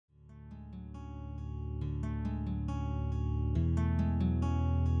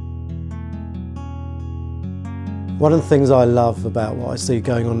One of the things I love about what I see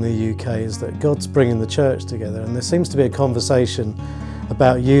going on in the UK is that God's bringing the church together, and there seems to be a conversation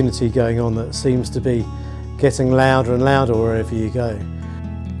about unity going on that seems to be getting louder and louder wherever you go.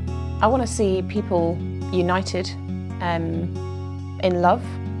 I want to see people united in love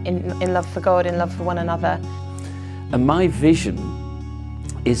for God, in love for one another. And my vision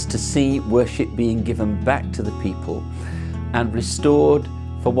is to see worship being given back to the people and restored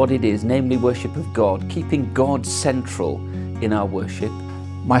for what it is, namely worship of God, keeping God central in our worship.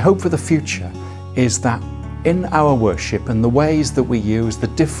 My hope for the future is that in our worship and the ways that we use, the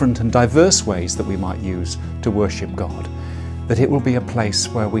different and diverse ways that we might use to worship God, that it will be a place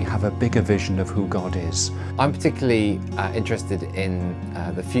where we have a bigger vision of who God is. I'm particularly interested in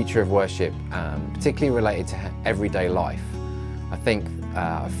the future of worship, particularly related to everyday life. I think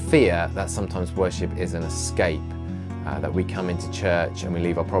I fear that sometimes worship is an escape, that we come into church and we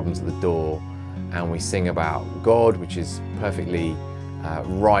leave our problems at the door and we sing about God, which is perfectly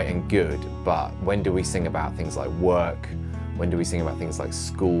right and good, but when do we sing about things like work? When do we sing about things like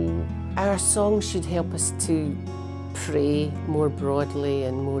school? Our songs should help us to pray more broadly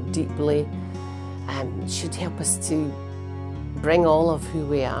and more deeply, and should help us to bring all of who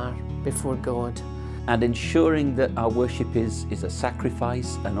we are before God. And ensuring that our worship is a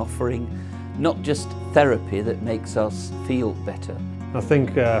sacrifice, an offering, not just therapy that makes us feel better. I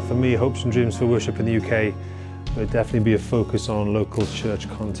think for me, hopes and dreams for worship in the UK would definitely be a focus on local church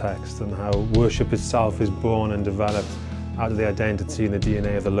context and how worship itself is born and developed out of the identity and the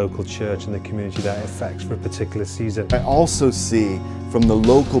DNA of the local church and the community that it affects for a particular season. I also see from the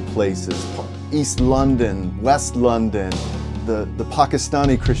local places, East London, West London, the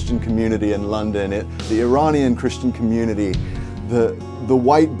Pakistani Christian community in London, the Iranian Christian community, the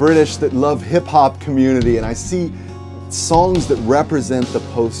white British that love hip-hop community, and I see songs that represent the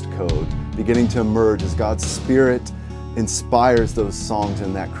postcode beginning to emerge as God's Spirit inspires those songs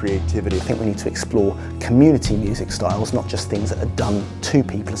and that creativity. I think we need to explore community music styles, not just things that are done to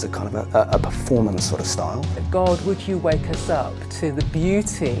people as a kind of a performance sort of style. God, would you wake us up to the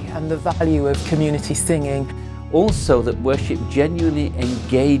beauty and the value of community singing? Also that worship genuinely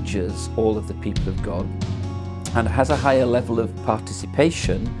engages all of the people of God and has a higher level of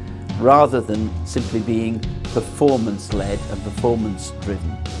participation rather than simply being performance-led and performance-driven.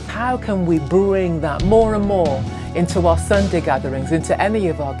 How can we bring that more and more into our Sunday gatherings, into any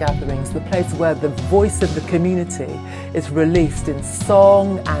of our gatherings, the place where the voice of the community is released in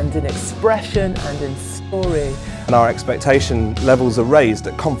song and in expression and in story. And our expectation levels are raised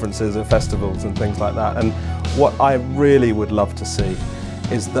at conferences and festivals and things like that. And what I really would love to see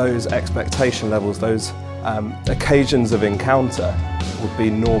is those expectation levels, those occasions of encounter would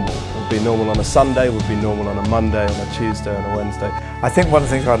be normal. Would be normal on a Sunday, would be normal on a Monday, on a Tuesday, on a Wednesday. I think one of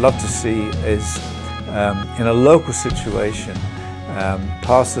the things I'd love to see is in a local situation,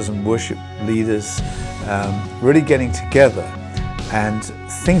 pastors and worship leaders really getting together and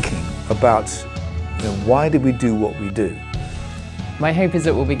thinking about why did we do what we do. My hope is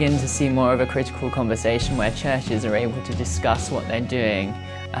that we'll begin to see more of a critical conversation where churches are able to discuss what they're doing,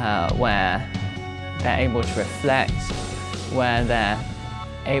 where they're able to reflect, where they're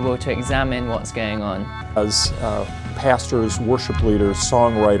able to examine what's going on. As pastors, worship leaders,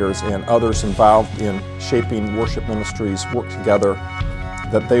 songwriters, and others involved in shaping worship ministries work together,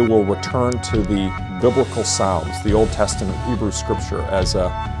 that they will return to the biblical sounds, the Old Testament Hebrew Scripture, as a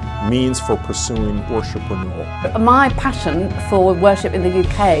means for pursuing worship renewal. My passion for worship in the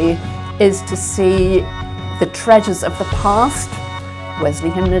UK is to see the treasures of the past, Wesley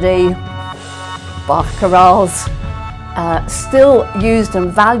hymnody, Bach chorales, still used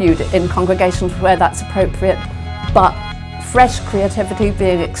and valued in congregations where that's appropriate, but fresh creativity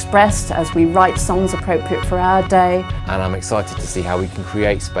being expressed as we write songs appropriate for our day. And I'm excited to see how we can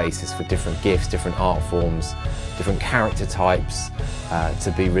create spaces for different gifts, different art forms, different character types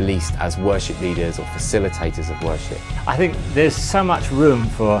to be released as worship leaders or facilitators of worship. I think there's so much room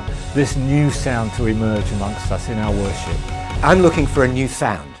for this new sound to emerge amongst us in our worship. I'm looking for a new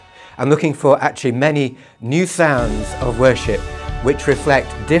sound. I'm looking for actually many new sounds of worship which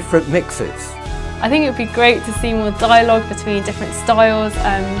reflect different mixes. I think it would be great to see more dialogue between different styles.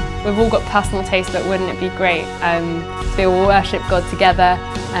 We've all got personal taste, but wouldn't it be great to be able to worship God together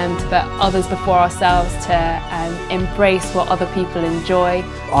and to put others before ourselves, to embrace what other people enjoy.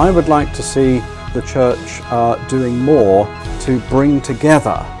 I would like to see the church doing more to bring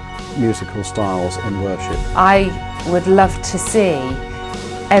together musical styles in worship. I would love to see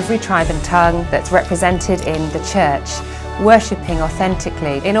every tribe and tongue that's represented in the church worshipping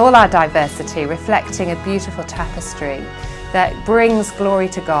authentically in all our diversity, reflecting a beautiful tapestry that brings glory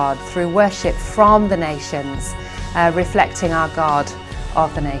to God through worship from the nations reflecting our God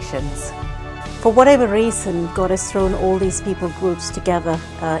of the nations. For whatever reason, God has thrown all these people groups together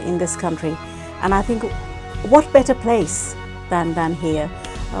in this country, and I think what better place than here.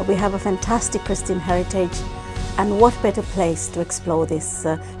 We have a fantastic Christian heritage, and what better place to explore this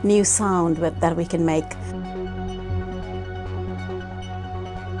new sound that we can make